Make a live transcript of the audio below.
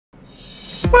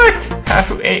What?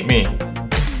 Hafu ate me.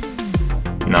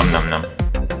 Num num num.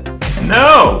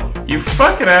 No! You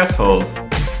fucking assholes.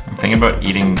 I'm thinking about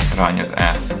eating Ranya's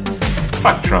ass.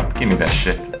 Fuck Trump, give me that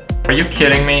shit. Are you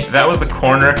kidding me? That was the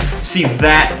corner. See,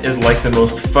 that is like the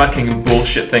most fucking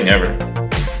bullshit thing ever.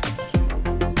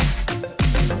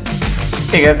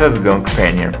 Hey guys, how's it going?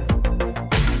 Kripparrian here.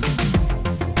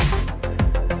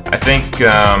 I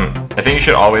think you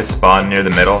should always spawn near the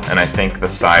middle, and I think the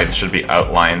sides should be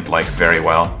outlined like very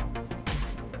well.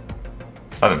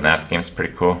 Other than that, the game's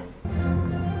pretty cool.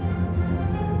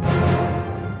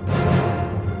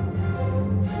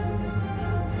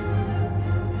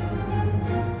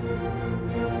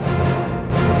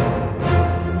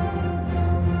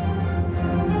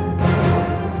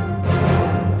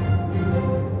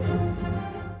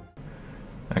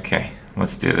 Okay,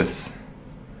 let's do this.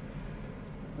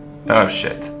 Oh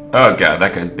shit. Oh god,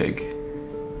 that guy's big.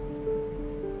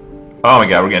 Oh my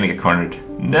god, we're gonna get cornered.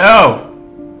 No!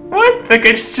 What? That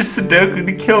guy just Sudoku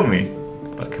to kill me.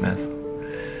 Fucking asshole.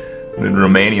 Then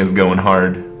Romania's going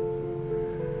hard.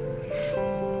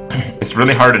 It's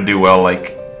really hard to do well,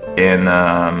 like, in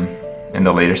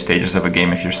the later stages of a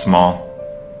game if you're small.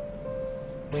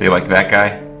 See, like that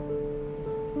guy?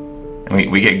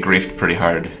 And we get griefed pretty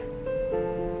hard.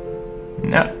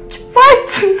 No.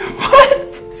 What? What?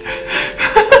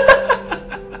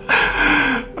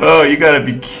 Oh, you gotta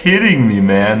be kidding me,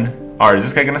 man. Alright, is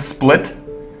this guy gonna split?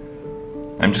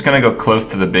 I'm just gonna go close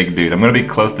to the big dude. I'm gonna be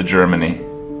close to Germany.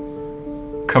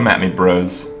 Come at me,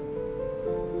 bros.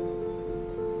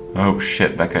 Oh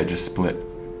shit, that guy just split.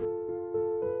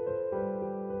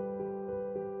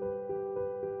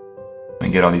 Let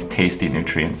me get all these tasty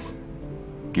nutrients.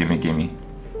 Gimme, gimme.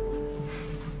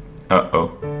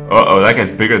 Uh-oh. Uh-oh, that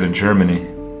guy's bigger than Germany.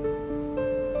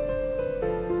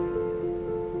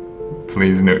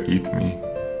 Please no eat me.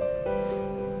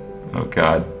 Oh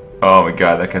god. Oh my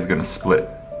god, that guy's gonna split.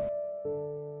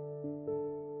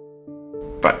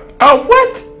 But, oh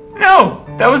what? No!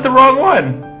 That was the wrong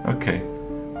one! Okay.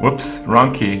 Whoops,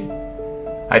 wrong key.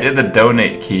 I did the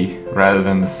donate key rather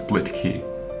than the split key.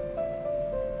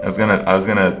 I was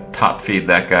gonna top feed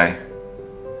that guy.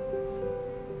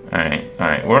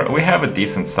 Alright, we have a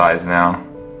decent size now.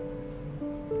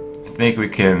 I think we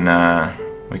can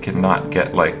not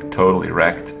get like totally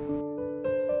wrecked.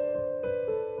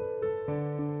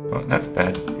 Oh, that's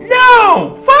bad.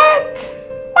 No! What?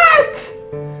 What?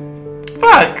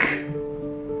 Fuck!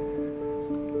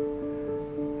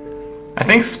 I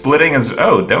think splitting is...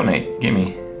 Oh, donate.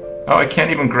 Gimme. Oh, I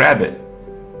can't even grab it.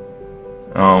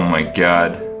 Oh my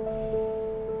god.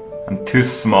 I'm too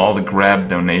small to grab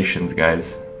donations,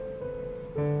 guys.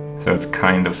 So it's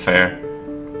kind of fair.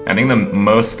 I think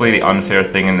mostly the unfair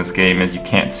thing in this game is you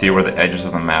can't see where the edges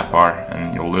of the map are,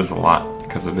 and you'll lose a lot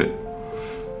because of it.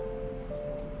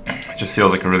 It just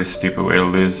feels like a really stupid way to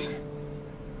lose.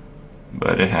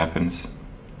 But it happens.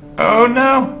 Oh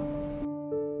no!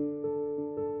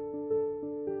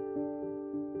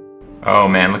 Oh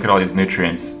man, look at all these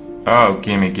nutrients. Oh,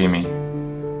 gimme, gimme.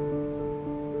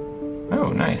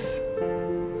 Oh, nice.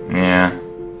 Yeah.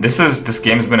 This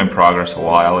game's been in progress a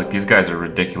while. Like, these guys are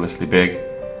ridiculously big.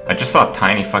 I just saw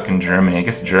tiny fucking Germany. I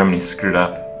guess Germany screwed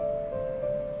up.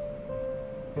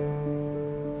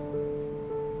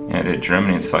 Yeah, dude,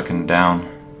 Germany is fucking down.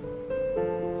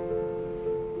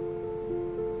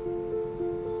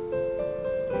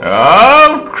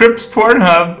 Oh, Kripp's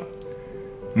Pornhub!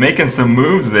 Making some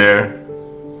moves there.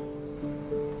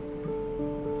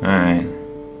 Alright.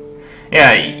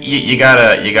 Yeah, you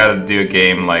gotta do a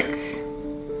game like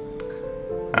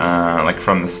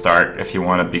from the start if you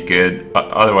want to be good.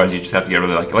 Otherwise, you just have to get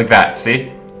really lucky. Like that,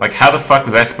 see? Like, how the fuck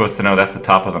was I supposed to know that's the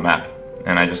top of the map?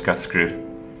 And I just got screwed.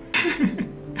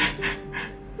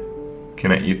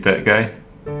 Can I eat that guy?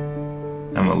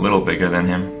 I'm a little bigger than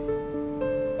him.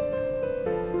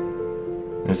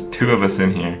 There's two of us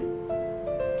in here.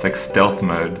 It's like stealth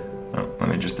mode. Oh, let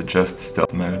me just adjust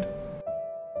stealth mode.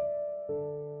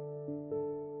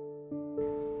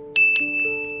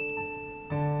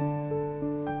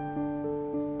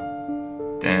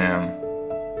 Damn.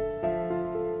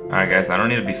 Alright guys, I don't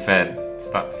need to be fed.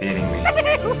 Stop feeding me.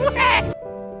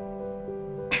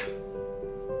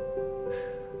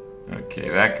 Okay,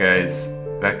 that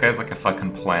guy's like a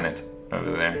fucking planet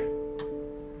over there.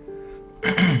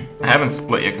 I haven't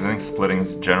split yet because I think splitting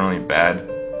is generally bad.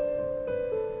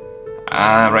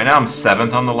 Right now I'm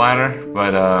 7th on the ladder,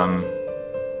 but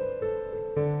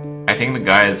I think the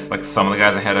guys, like some of the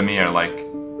guys ahead of me are like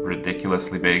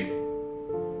ridiculously big.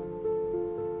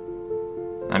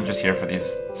 I'm just here for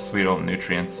these sweet old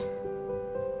nutrients.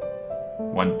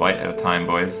 One bite at a time,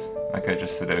 boys. That guy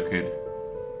just Sudoku'd.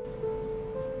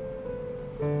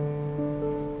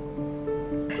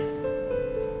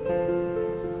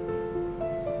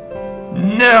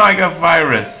 no, I got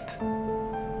virused.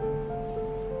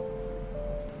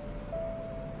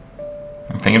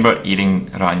 I'm thinking about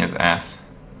eating Ranya's ass.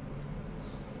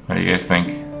 What do you guys think?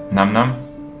 Num num?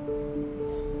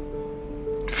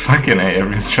 Fucking A,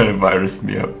 everyone's trying to virus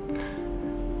me up.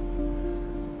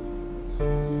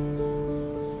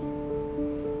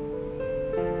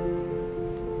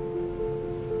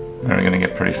 We're gonna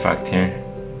get pretty fucked here.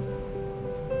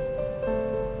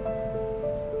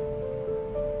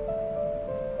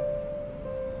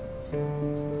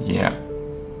 Yeah.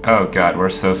 Oh god, we're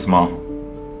so small.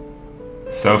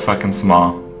 So fucking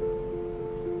small.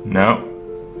 No.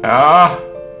 Ah!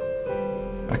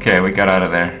 Okay, we got out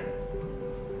of there.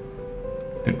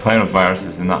 Dude, playing with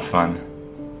viruses is not fun.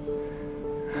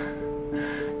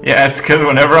 Yeah, it's because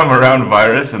whenever I'm around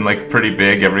virus and like pretty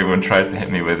big, everyone tries to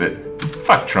hit me with it.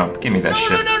 Fuck Trump, give me that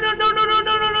shit. No.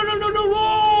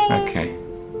 Okay.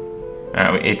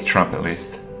 Alright, we ate Trump at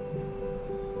least.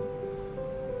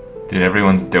 Dude,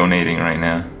 everyone's donating right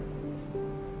now.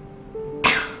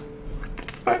 What the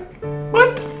fuck?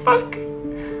 What the fuck?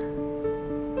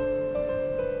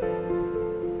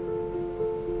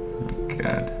 Oh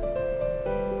god.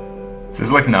 This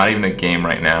is like not even a game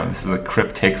right now. This is a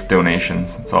Kripp takes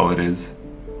donations. That's all it is.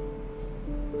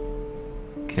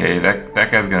 Okay, that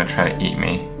guy's gonna try to eat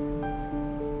me,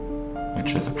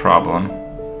 which is a problem.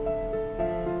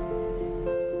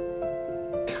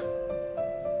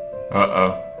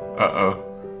 Uh-oh. Uh-oh.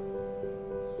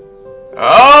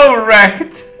 Oh,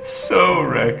 wrecked! So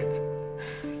wrecked.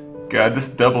 God, this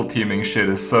double teaming shit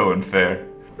is so unfair.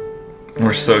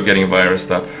 We're so getting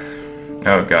virused up.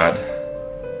 Oh god.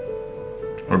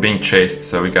 We're being chased,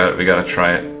 so we gotta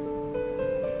try it.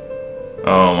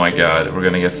 Oh my god, we're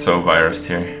gonna get so virused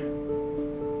here.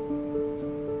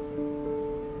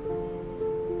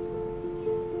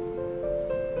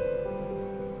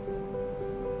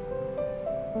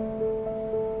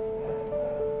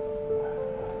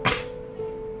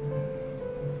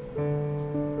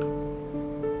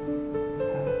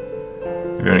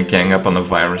 We're gonna gang up on the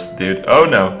virus, dude. Oh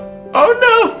no! Oh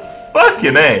no!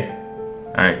 Fucking A!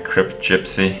 Alright, Kripp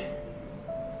Gypsy.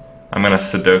 I'm gonna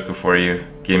Sudoku for you.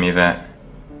 Give me that.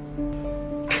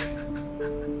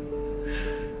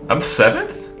 I'm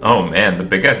 7th? Oh man, the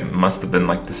big guys must have been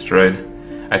like destroyed.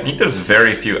 I think there's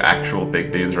very few actual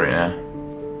big dudes right now.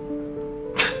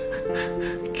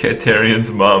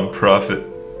 Kripparrian's mom, profit.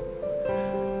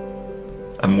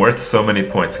 I'm worth so many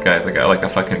points, guys. I got like a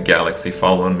fucking galaxy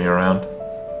following me around.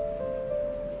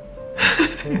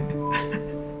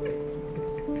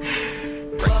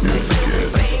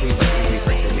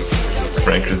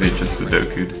 Frankers eat just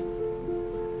Sudoku'd.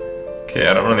 Okay,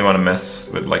 I don't really want to mess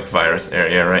with like virus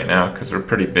area right now because we're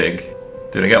pretty big.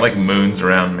 Dude, I got like moons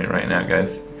around me right now,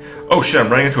 guys. Oh shit, I'm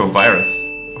running into a virus.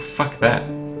 Oh fuck that.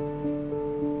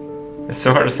 It's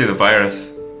so hard to see the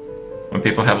virus when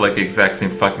people have like the exact same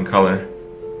fucking color.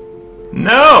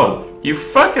 No! You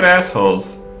fucking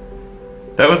assholes!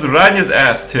 That was Ranya's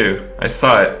ass too. I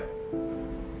saw it.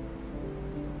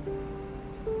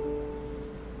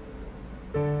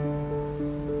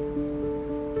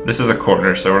 This is a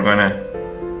corner, so we're gonna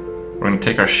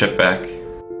take our ship back.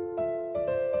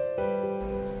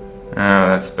 Oh,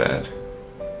 that's bad.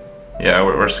 Yeah,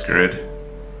 we're screwed.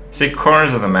 See,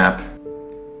 corners of the map.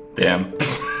 Damn.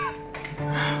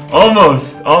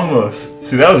 Almost.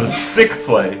 See, that was a sick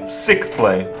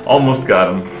play. Almost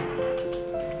got him.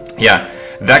 Yeah,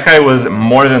 that guy was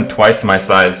more than twice my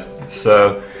size.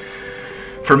 So,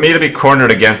 for me to be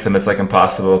cornered against him, it's like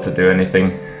impossible to do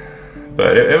anything.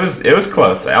 But it was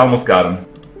close. I almost got him.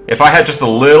 If I had just a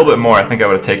little bit more, I think I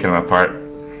would have taken him apart.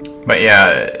 But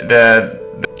yeah, the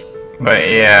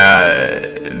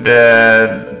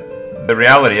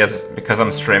reality is, because I'm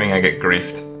streaming, I get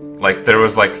griefed. Like, there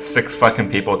was like 6 fucking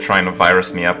people trying to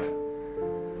virus me up.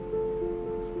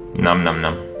 Num num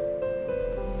num.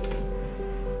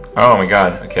 Oh my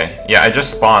god, okay. Yeah, I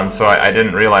just spawned, so I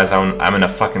didn't realize I'm in a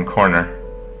fucking corner.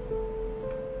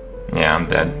 Yeah, I'm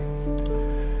dead.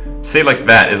 See, like,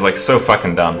 that is like so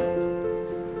fucking dumb.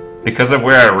 Because of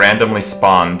where I randomly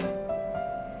spawned.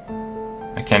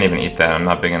 I can't even eat that, I'm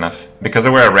not big enough. Because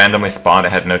of where I randomly spawned, I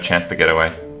had no chance to get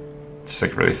away. It's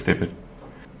like really stupid.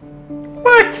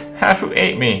 What? Hafu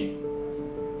ate me.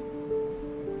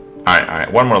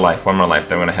 Alright, one more life, then we're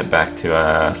gonna head back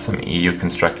to some EU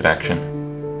constructed action.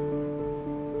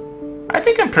 I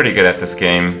think I'm pretty good at this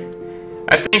game.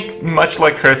 I think, much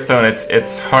like Hearthstone,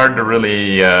 it's hard to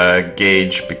really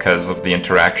gauge because of the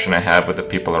interaction I have with the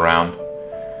people around.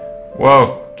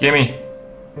 Whoa, gimme.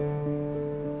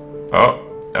 Oh,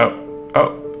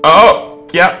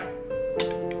 yeah.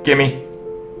 Gimme.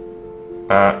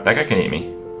 That guy can eat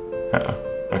me. Uh-oh.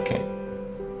 Okay.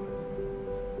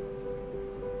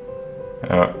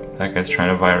 Oh, that guy's trying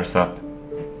to virus up.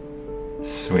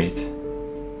 Sweet.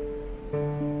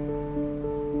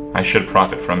 I should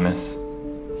profit from this.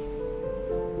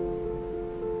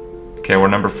 Okay, we're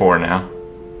number 4 now.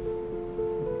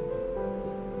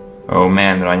 Oh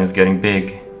man, the Ranya's getting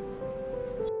big.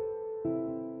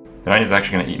 The Ranya's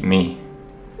actually gonna eat me.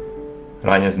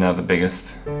 Ranya's now the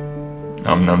biggest.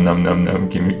 Nom nom nom nom nom,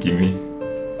 gimme, gimme.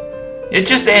 It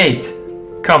just ate!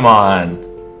 Come on!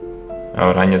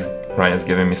 Oh, Ranya's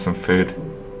giving me some food.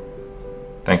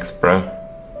 Thanks, bro.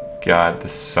 God,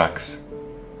 this sucks.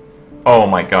 Oh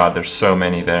my god, there's so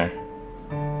many there.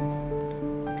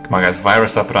 Come on guys,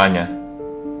 virus up Ranya.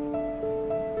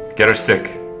 Get her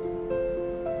sick.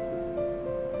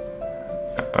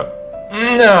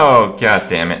 No! God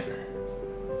damn it.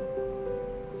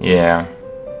 Yeah.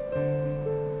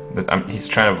 He's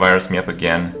trying to virus me up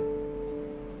again.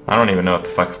 I don't even know what the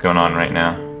fuck's going on right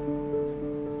now.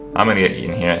 I'm gonna get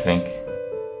eaten here, I think.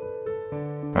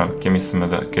 Oh, give me some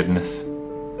of the goodness.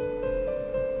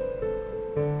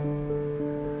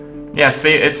 Yeah,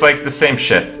 see, it's like the same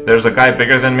shit. There's a guy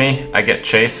bigger than me, I get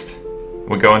chased.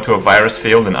 We go into a virus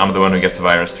field and I'm the one who gets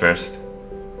virused first.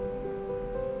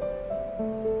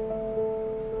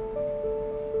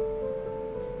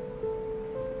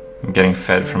 I'm getting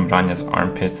fed from Ranya's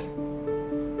armpit.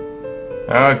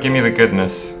 Oh, give me the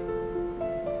goodness.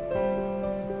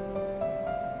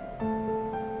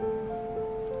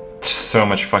 There's so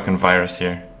much fucking virus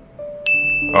here.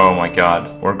 Oh my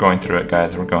god, we're going through it,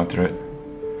 guys, we're going through it.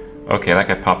 Okay, that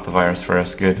guy popped the virus for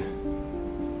us, good.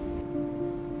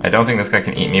 I don't think this guy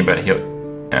can eat me, but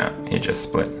yeah, he just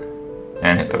split.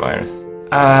 And hit the virus.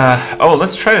 Oh,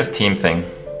 let's try this team thing.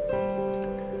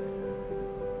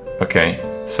 Okay,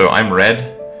 so I'm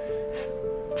red.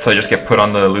 So I just get put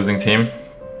on the losing team?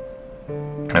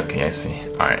 Okay, I see.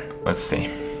 Alright, let's see.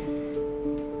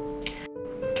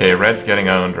 Okay, red's getting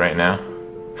owned right now.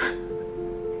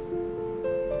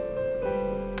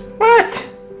 What?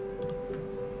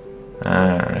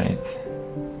 Alright.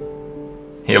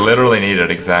 He literally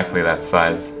needed exactly that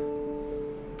size.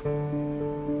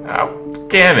 Oh,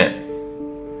 damn it!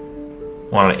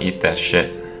 Wanted to eat that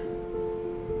shit.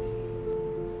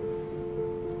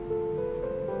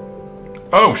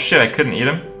 Oh shit, I couldn't eat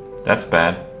him? That's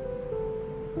bad.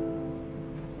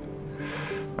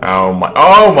 Oh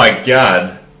my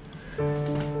god!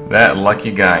 That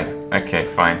lucky guy. Okay,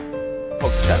 fine.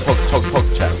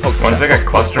 Once I got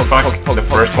clusterfuck, the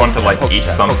first one to like eat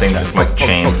something just like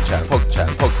chains.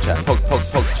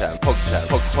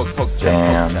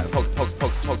 Damn.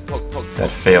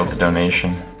 That failed the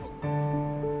donation.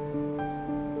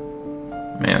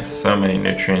 Man, so many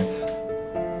nutrients.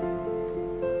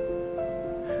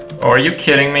 Oh, are you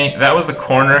kidding me? That was the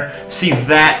corner? See,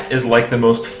 that is like the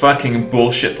most fucking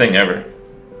bullshit thing ever.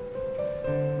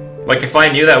 Like, if I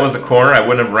knew that was a corner, I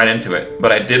wouldn't have run into it.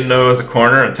 But I didn't know it was a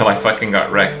corner until I fucking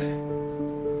got wrecked.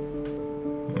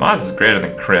 Maz is greater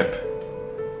than Kripp.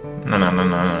 No, no, no,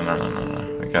 no, no, no, no,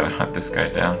 no. I gotta hunt this guy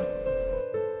down.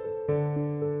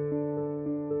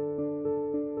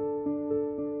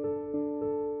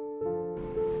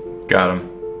 Got him.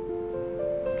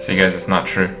 See, guys, it's not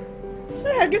true. What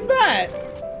the heck is that?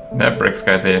 That bricks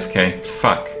guy's AFK.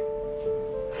 Fuck.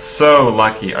 So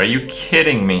lucky. Are you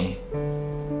kidding me?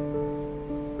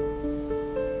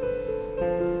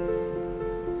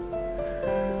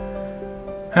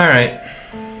 Alright.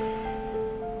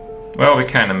 Well, we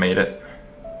kinda made it.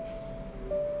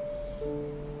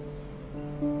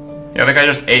 Yeah, the guy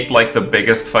just ate like the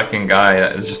biggest fucking guy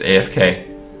that was just AFK.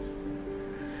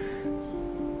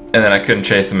 And then I couldn't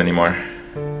chase him anymore.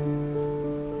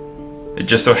 It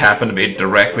just so happened to be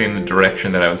directly in the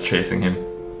direction that I was chasing him.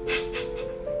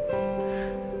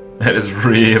 That is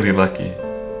really lucky.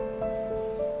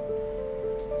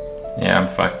 Yeah, I'm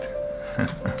fucked.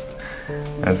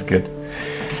 That's good.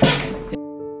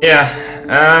 Yeah,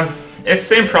 it's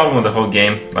the same problem with the whole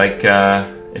game. Like,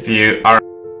 if you are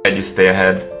ahead, you stay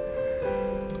ahead.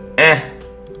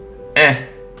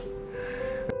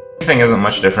 The thing isn't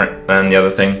much different than the other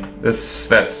thing. That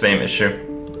same issue.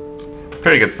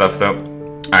 Pretty good stuff though.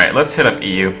 Alright, let's hit up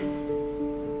EU.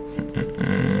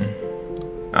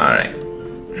 Alright.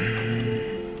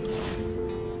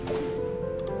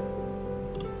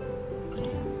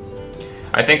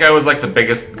 I think I was like the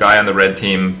biggest guy on the red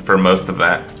team for most of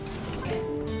that.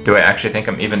 Do I actually think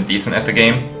I'm even decent at the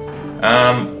game?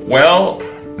 Well,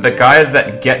 the guys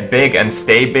that get big and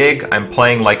stay big, I'm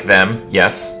playing like them,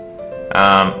 yes.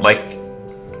 Like,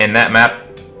 in that map,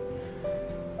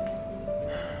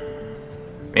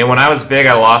 I mean, when I was big,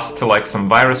 I lost to like some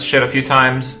virus shit a few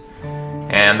times,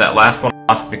 and that last one I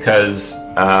lost because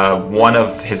one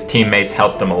of his teammates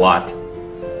helped him a lot.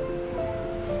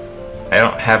 I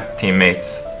don't have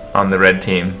teammates on the red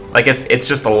team. Like, it's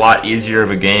just a lot easier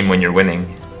of a game when you're winning.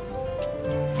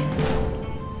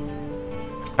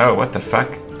 Oh, what the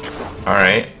fuck?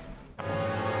 Alright.